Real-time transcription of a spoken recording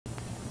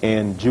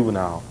and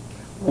juvenile.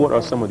 What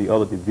are some of the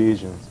other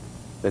divisions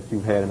that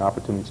you've had an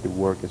opportunity to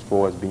work as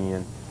far as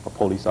being a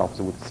police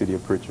officer with the city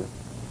of Prichard?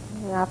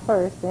 I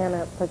first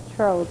entered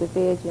patrol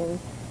division.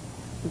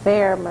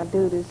 There, my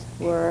duties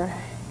were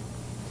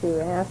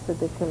to answer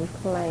the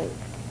complaints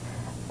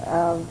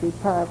of the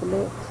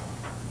public,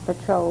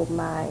 patrol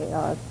my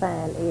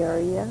assigned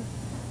area.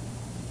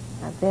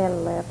 I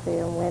then left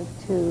there and went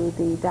to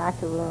the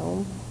docket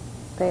room.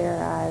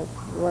 There I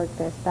worked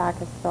as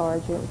docket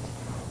sergeant.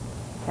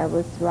 I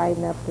was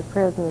writing up the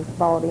prisoners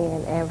brought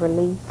in and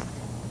released.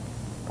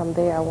 From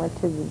there I went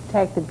to the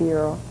detective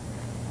bureau.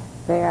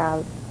 There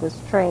I was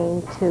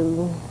trained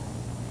to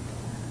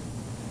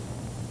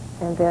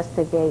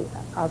investigate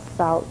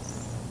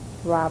assaults,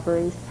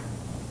 robberies,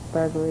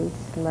 burglaries,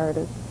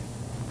 murders,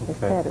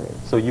 etc.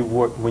 So you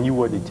worked, when you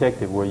were a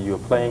detective, were you a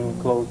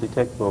plainclothes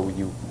detective or were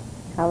you?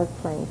 I was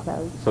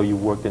plainclothes. So you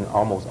worked in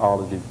almost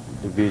all of the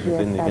divisions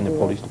in the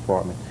police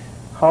department.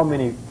 How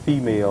many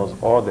females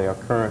are there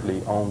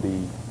currently on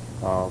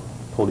the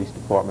police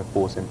department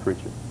force in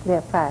Prichard? There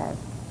are 5.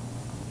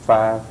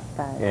 5?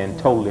 5. And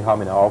totally how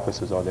many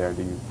officers are there,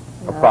 do you,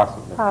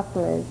 approximately?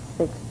 Approximately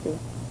 60.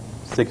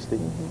 60?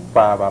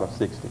 5 out of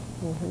 60?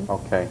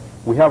 Okay.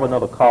 We have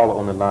another caller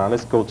on the line.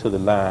 Let's go to the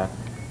line.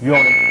 You're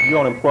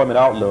on Employment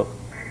Outlook.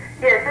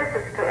 Yes,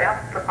 this is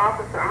to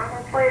Officer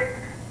Arnold, please.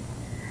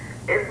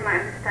 It's my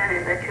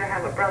understanding that you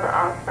have a brother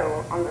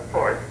also on the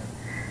force.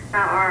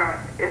 Now, Arnold,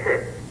 is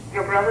it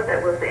your brother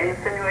that was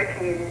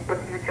insinuating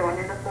with you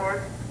joining the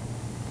force?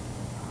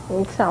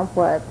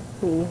 Somewhat.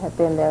 He had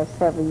been there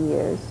several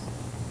years,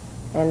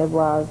 and it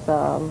was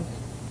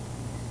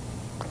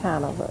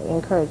kind of an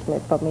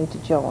encouragement for me to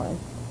join.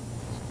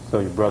 So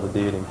your brother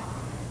did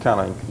kind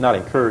of not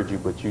encourage you,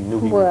 but you knew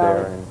he was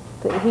there.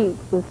 And he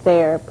was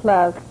there.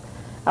 Plus,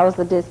 I was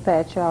the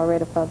dispatcher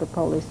already for the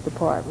police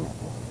department.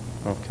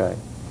 Okay.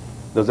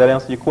 Does that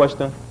answer your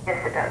question?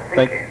 Yes, it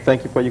does.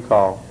 Thank you for your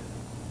call.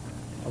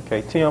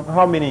 Okay, Tim,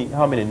 how many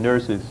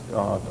nurses,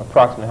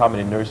 approximately how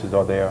many nurses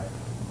are there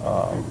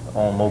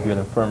on Mobile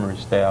Infirmary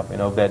staff,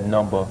 and of that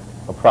number,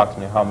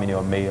 approximately how many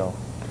are male?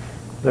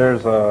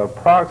 There's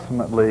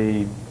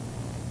approximately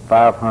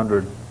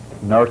 500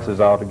 nurses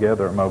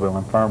altogether at Mobile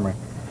Infirmary,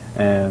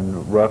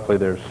 and roughly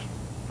there's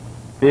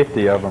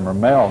 50 of them are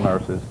male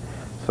nurses.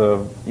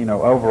 So, you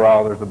know,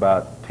 overall there's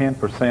about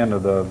 10%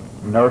 of the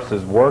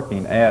nurses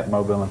working at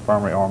Mobile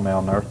Infirmary are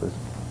male nurses.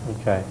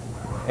 Okay.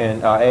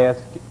 And I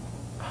ask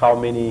how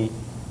many,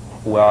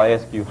 well, I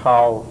ask you,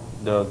 how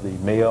does the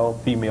male,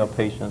 female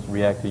patients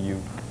react to you?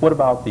 What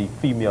about the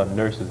female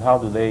nurses? How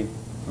do they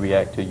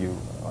react to you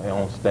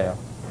on staff?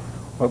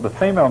 Well, the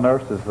female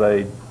nurses,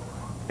 they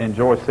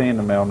enjoy seeing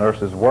the male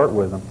nurses work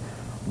with them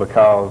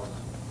because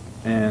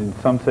in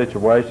some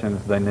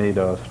situations they need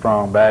a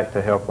strong back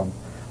to help them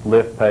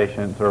lift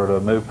patients or to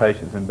move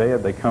patients in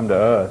bed. They come to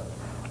us.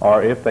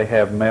 Or if they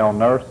have male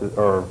nurses,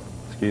 or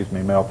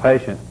male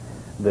patients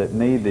that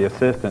need the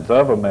assistance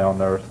of a male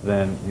nurse,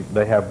 then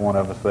they have one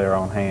of us there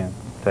on hand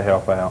to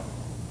help out.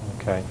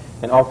 Okay.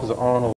 And Officer Arnold,